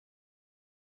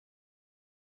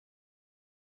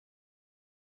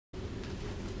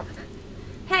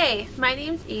Hey, my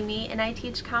name's Amy and I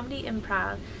teach comedy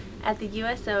improv at the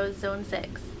USO Zone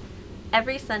 6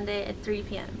 every Sunday at 3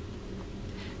 p.m.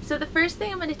 So the first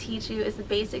thing I'm going to teach you is the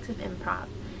basics of improv.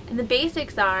 And the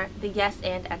basics are the yes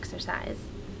and exercise.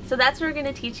 So that's what we're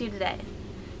going to teach you today.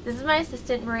 This is my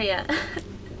assistant Maria.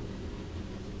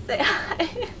 Say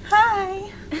hi.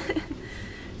 Hi.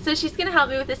 So she's going to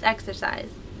help me with this exercise.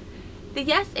 The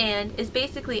yes and is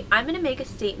basically I'm going to make a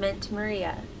statement to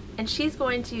Maria and she's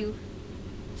going to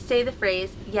say the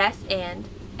phrase yes and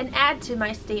add to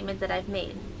my statement that I've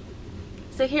made.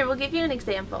 So here, we'll give you an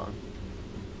example.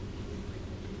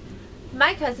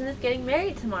 My cousin is getting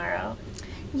married tomorrow.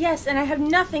 Yes, and I have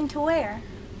nothing to wear.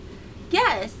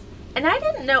 Yes, and I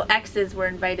didn't know exes were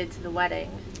invited to the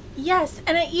wedding. Yes,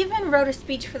 and I even wrote a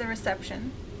speech for the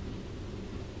reception.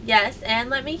 Yes, and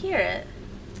let me hear it.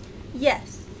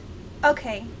 Yes.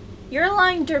 Okay, you're a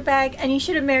lying dirtbag and you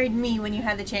should have married me when you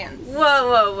had the chance. Whoa,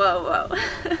 whoa, whoa,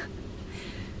 whoa.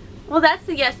 Well, that's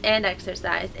the yes and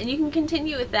exercise, and you can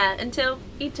continue with that until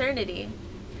eternity.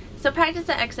 So practice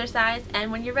that exercise,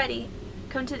 and when you're ready,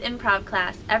 come to the improv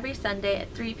class every Sunday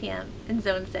at 3 p.m. in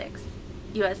Zone 6,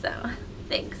 USO.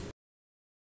 Thanks.